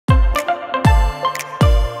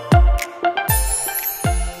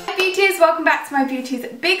welcome back to my Beauties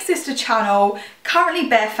Big Sister channel. Currently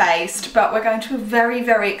barefaced, but we're going to a very,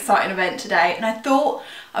 very exciting event today, and I thought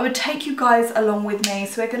I would take you guys along with me.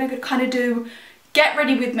 So we're going to kind of do get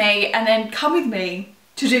ready with me and then come with me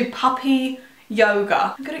to do puppy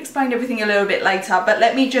yoga. I'm going to explain everything a little bit later, but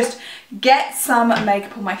let me just get some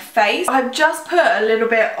makeup on my face. I've just put a little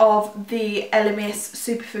bit of the Elemis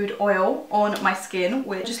superfood oil on my skin,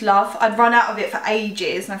 which I just love. I'd run out of it for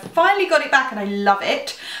ages and I finally got it back and I love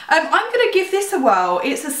it. I'm going to give this a whirl.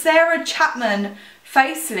 It's a Sarah Chapman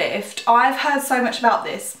facelift. I've heard so much about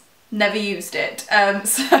this. Never used it.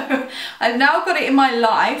 So I've now got it in my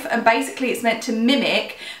life, and basically it's meant to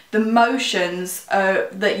mimic the motions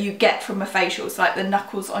that you get from a facial, so like the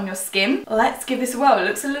knuckles on your skin. Let's give this a whirl. It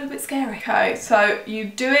looks a little bit scary. Okay, so you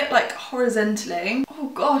do it like horizontally. Oh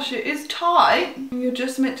gosh, it is tight. You're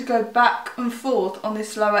just meant to go back and forth on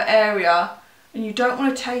this lower area, and you don't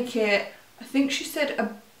want to take it, I think she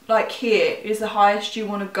said like here is the highest you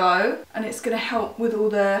want to go, and it's going to help with all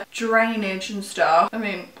the drainage and stuff. I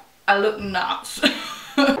mean, I look nuts.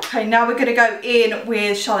 Okay, now we're going to go in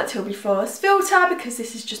with Charlotte Tilbury Flawless Filter, because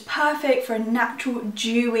this is just perfect for a natural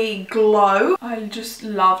dewy glow. I just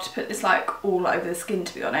love to put this like all over the skin,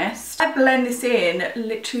 to be honest. I blend this in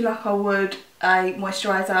literally like I would a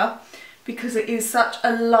moisturiser, because it is such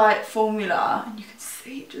a light formula, and you can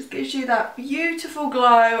see it just gives you that beautiful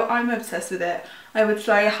glow. I'm obsessed with it. I would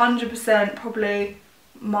say 100% probably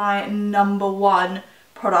my #1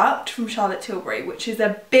 product from Charlotte Tilbury, which is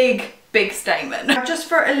a big statement. Now, just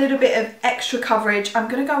for a little bit of extra coverage, I'm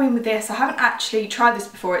going to go in with this. I haven't actually tried this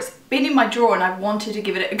before. It's been in my drawer and I've wanted to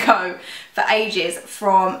give it a go for ages,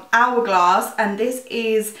 from Hourglass, and this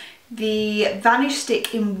is the Vanish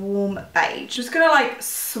Stick in Warm Beige. Just gonna like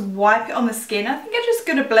swipe it on the skin. I think I'm just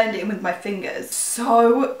gonna blend it in with my fingers.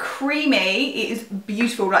 So creamy. It is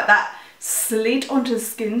beautiful. Like that slid onto the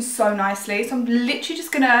skin so nicely. So I'm literally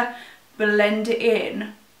just gonna blend it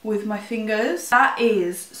in with my fingers. That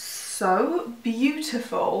is so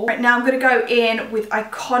beautiful. Right now I'm going to go in with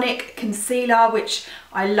Iconic Concealer, which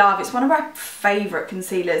I love. It's one of my favourite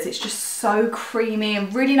concealers. It's just so creamy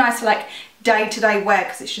and really nice for like day-to-day wear,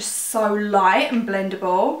 because it's just so light and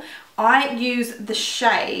blendable. I use the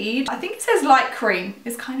shade, I think it says light cream.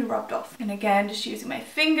 It's kind of rubbed off. And again, just using my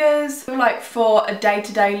fingers. I feel like for a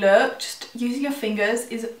day-to-day look, just using your fingers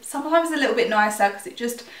is sometimes a little bit nicer, because it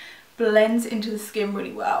just blends into the skin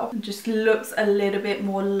really well and just looks a little bit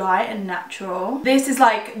more light and natural. This is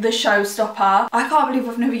like the showstopper. I can't believe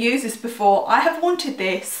I've never used this before. I have wanted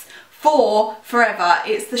this for forever.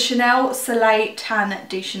 It's the Chanel Soleil Tan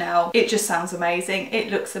de Chanel. It just sounds amazing. It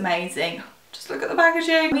looks amazing. Just look at the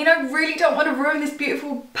packaging. I mean, I really don't want to ruin this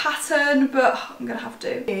beautiful pattern, but I'm gonna have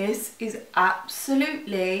to. This is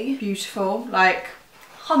absolutely beautiful. Like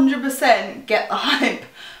 100% get the hype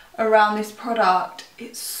around this product.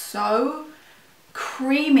 It's so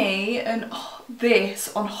creamy, and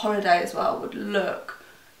this on holiday as well would look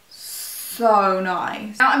so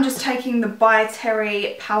nice. Now I'm just taking the By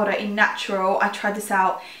Terry powder in Natural. I tried this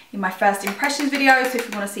out in my first impressions video, so if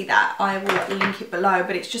you want to see that I will link it below,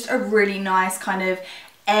 but it's just a really nice kind of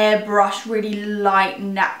airbrush, really light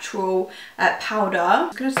natural powder. I'm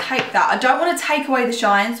just going to take that. I don't want to take away the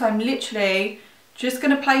shine, so I'm literally just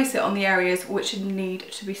going to place it on the areas which need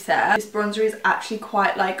to be set. This bronzer is actually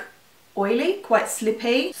quite like oily, quite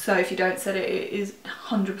slippy, so if you don't set it, it is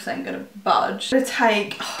 100% going to budge. I'm going to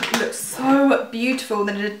take, it looks so beautiful,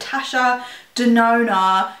 the Natasha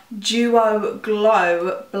Denona Duo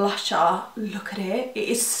Glow blusher. Look at it. It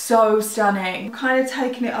is so stunning. I'm kind of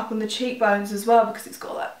taking it up on the cheekbones as well, because it's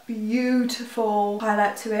got that beautiful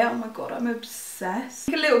highlight to it. Oh my god, I'm obsessed.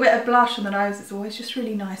 A little bit of blush on the nose. It's always just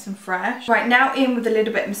really nice and fresh. Right, now in with a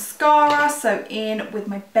little bit of mascara. So in with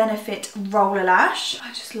my Benefit Roller Lash. I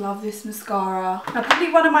just love this mascara. Now,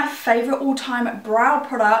 probably one of my favourite all-time brow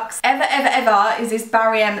products ever is this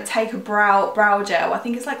Barry M Take a Brow Gel. I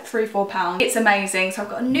think it's like £3–4. It's amazing. So I've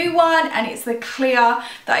got a new one, and it's the clear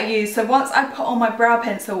that I use. So once I put on my brow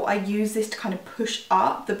pencil, I use this to kind of push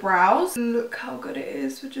up the brows. Look how good it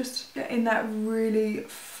is for just getting that really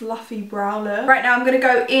fluffy brow look. Right now I'm going to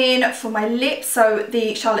go in for my lips. So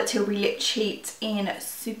the Charlotte Tilbury Lip Cheat in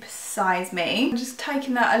Super Size Me. I'm just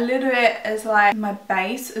taking that a little bit as like my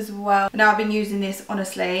base as well. Now I've been using this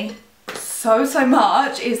honestly so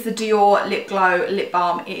much. Is the Dior Lip Glow Lip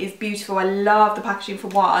Balm. It is beautiful. I love the packaging for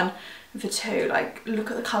one. And for two, like,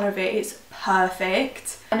 look at the colour of it. It's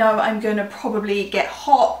perfect. I know I'm going to probably get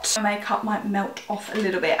hot. My makeup might melt off a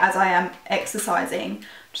little bit as I am exercising,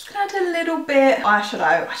 just gonna add a little bit of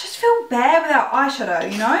eyeshadow. I just feel bare without eyeshadow,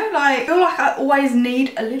 you know? Like, I feel like I always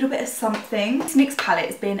need a little bit of something. This NYX palette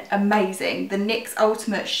has been amazing. The NYX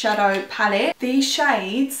Ultimate Shadow Palette. These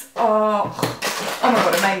shades are, oh my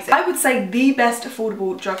god, amazing. I would say the best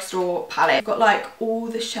affordable drugstore palette. I've got like all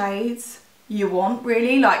the shades you want,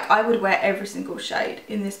 really. Like, I would wear every single shade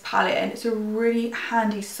in this palette, and it's a really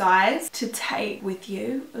handy size to take with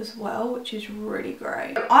you as well, which is really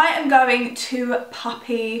great. I am going to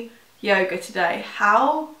puppy yoga today.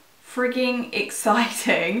 How frigging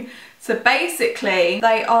exciting. So basically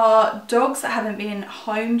they are dogs that haven't been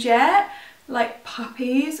homed yet, like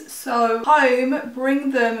puppies. So home,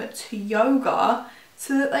 bring them to yoga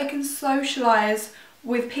so that they can socialize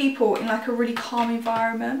with people in like a really calm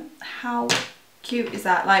environment. How cute is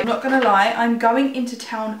that? Like, I'm not gonna lie, I'm going into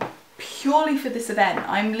town purely for this event.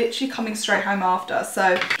 I'm literally coming straight home after,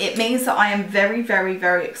 so it means that I am very, very,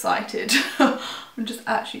 very excited. I'm just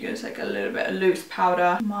actually gonna take a little bit of loose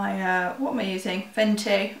powder. My what am I using?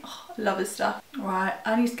 Fenty. Oh, I love this stuff. Right,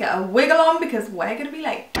 I need to get a wiggle on because we're gonna be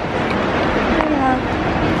late. Yeah.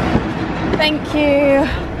 Thank you.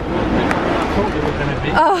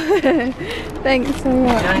 Oh, thanks so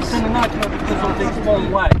much.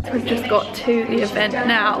 We've just got to the event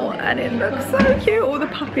now and it looks so cute. All the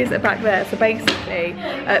puppies are back there. So basically,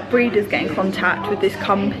 breeders get in contact with this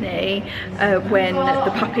company when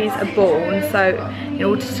the puppies are born. So in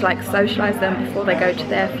order to like socialise them before they go to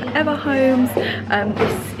their forever homes,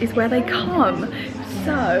 this is where they come.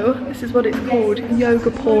 So this is what it's called, Yoga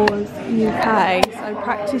Paws UK. So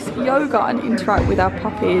practice yoga and interact with our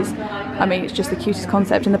puppies. I mean, it's just the cutest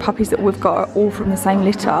concept, and the puppies that we've got are all from the same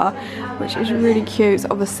litter, which is really cute. So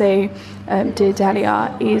obviously, Dear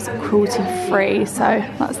Dahlia is cruelty free, so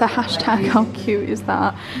that's the hashtag. How cute is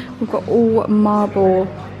that? We've got all marble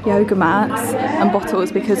yoga mats and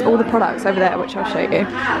bottles, because all the products over there, which I'll show you,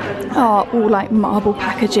 are all like marble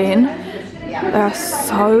packaging. They're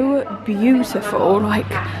so beautiful. Like,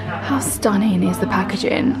 how stunning is the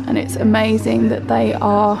packaging? And it's amazing that they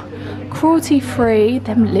are cruelty free.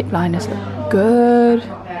 Them lip liners look good.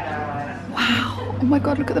 Wow, oh my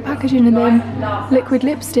god, look at the packaging in them liquid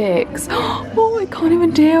lipsticks. Oh, I can't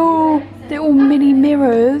even deal. They're all mini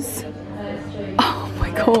mirrors. Oh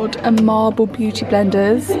my god, and marble beauty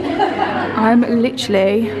blenders. I'm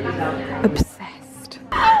literally obsessed.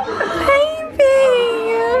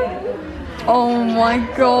 Oh my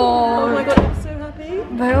god. Oh my god, I'm so happy.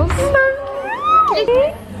 They are so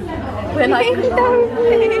cute. They're like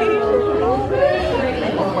lovely.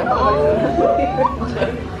 Oh my god.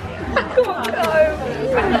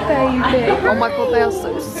 Baby. Oh my god, they are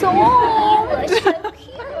so soft.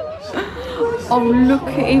 Oh, look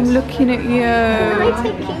at him looking at you. Can I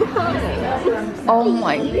take you home? Oh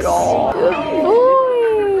my god.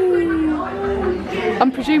 Boy.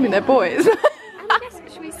 I'm presuming they're boys.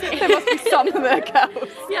 There must be some of their girls.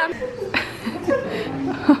 Yeah.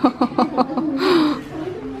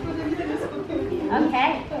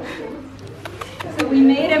 Okay. So we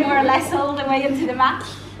made it more or less all the way into the mat.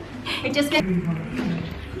 We just get.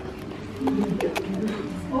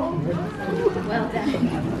 Well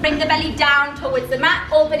done. Bring the belly down towards the mat,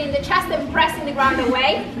 opening the chest and pressing the ground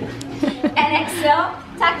away. And exhale,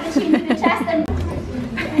 tuck the chin to the chest and.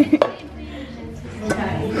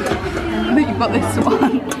 I think you've got this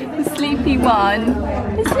one. The sleepy one.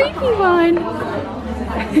 The sleepy one.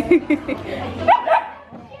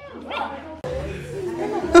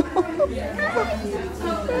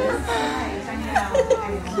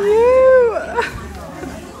 Cute.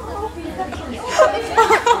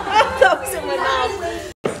 That was in my mouth.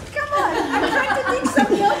 Come on, I'm trying to do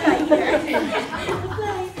some yoga here.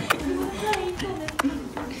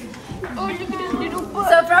 Oh, look at this little butt.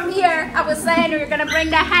 So from here, I was saying we're gonna bring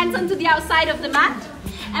the hands onto the outside of the mat,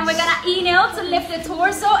 and we're gonna inhale to lift the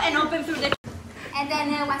torso and open through the. And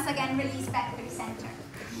then once again, release back to the center.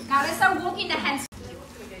 Now let's start walking the hands.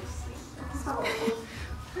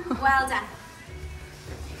 Well done.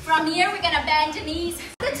 From here, we're gonna bend the knees,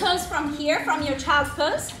 the toes from here, from your child's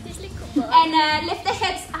pose, and lift the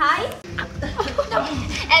hips high,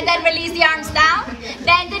 and then release the arms down.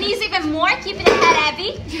 Bend the knees even more, keeping the head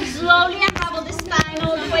heavy. Slowly unravel the spine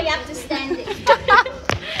all the way up to standing.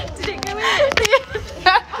 Did it go in?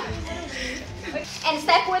 And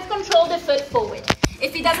step with control the foot forward.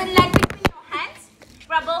 If it doesn't land between your hands,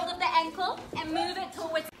 grab hold of the ankle and move it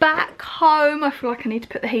towards. Back home, I feel like I need to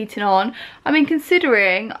put the heating on. I mean,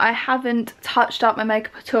 considering I haven't touched up my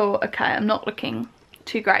makeup at all, okay, I'm not looking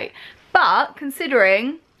too great. But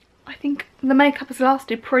considering I think the makeup has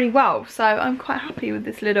lasted pretty well, so I'm quite happy with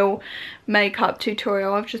this little makeup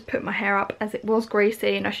tutorial. I've just put my hair up as it was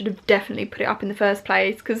greasy, and I should have definitely put it up in the first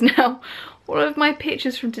place, because now all of my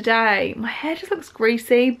pictures from today, my hair just looks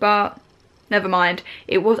greasy, but never mind.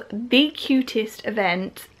 It was the cutest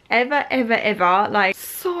event ever, like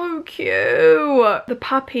so cute. The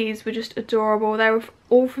puppies were just adorable. They were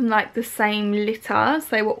all from like the same litter, so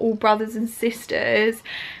they were all brothers and sisters,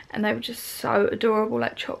 and they were just so adorable,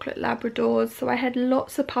 like chocolate Labradors. So I had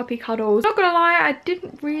lots of puppy cuddles. Not gonna lie, I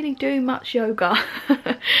didn't really do much yoga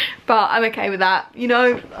but I'm okay with that, you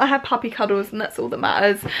know. I had puppy cuddles and that's all that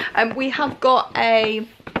matters. We have got a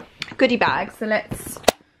goodie bag, so let's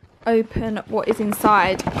open what is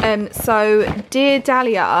inside. So Dear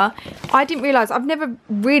Dahlia, I didn't realise, I've never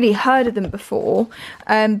really heard of them before,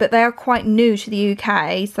 but they are quite new to the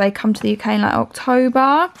UK. So they come to the UK in like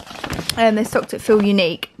October, and they're stocked at Feel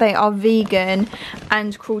Unique. They are vegan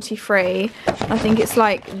and cruelty free. I think it's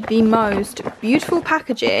like the most beautiful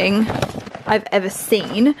packaging I've ever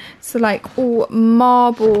seen. So like all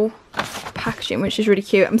marble packaging, which is really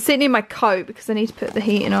cute. I'm sitting in my coat because I need to put the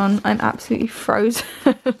heating on. I'm absolutely frozen.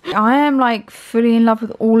 I am like fully in love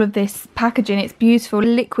with all of this packaging. It's beautiful.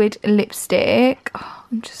 Liquid lipstick. Oh,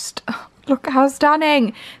 I'm just, oh, look how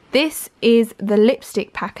stunning. This is the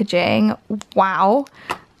lipstick packaging. Wow.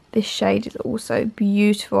 This shade is also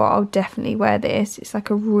beautiful. I'll definitely wear this. It's like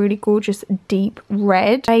a really gorgeous deep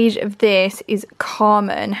red. The shade of this is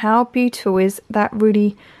Carmen. How beautiful is that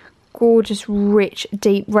really gorgeous rich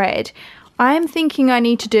deep red? I am thinking I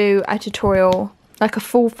need to do a tutorial, like a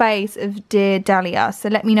full face of Dear Dahlia, so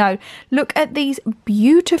let me know. Look at these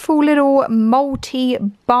beautiful little multi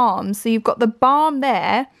balms. So you've got the balm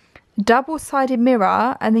there, double-sided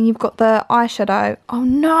mirror, and then you've got the eyeshadow. Oh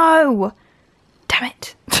no, damn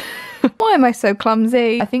it. Why am I so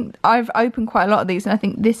clumsy? I think I've opened quite a lot of these, and I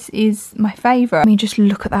think this is my favourite. I mean, just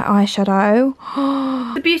look at that eyeshadow.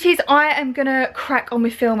 The beauties, I am gonna crack on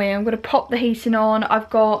with filming. I'm gonna pop the heating on. I've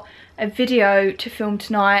got a video to film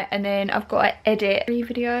tonight, and then I've got to edit 3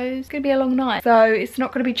 videos. It's gonna be a long night, so it's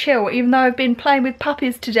not gonna be chill. Even though I've been playing with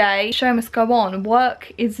puppies today, the show must go on.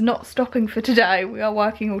 Work is not stopping for today. We are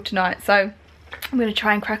working all tonight, so I'm going to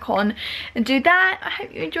try and crack on and do that. I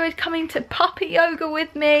hope you enjoyed coming to puppy yoga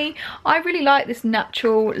with me. I really like this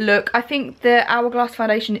natural look. I think the Hourglass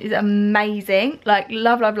foundation is amazing. Like,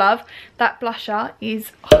 love, love, love. That blusher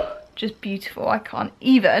is just beautiful. I can't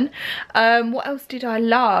even. What else did I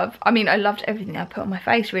love? I mean, I loved everything I put on my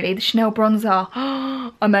face, really. The Chanel bronzer,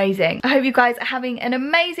 amazing. I hope you guys are having an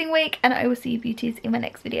amazing week, and I will see you beauties in my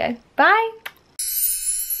next video. Bye.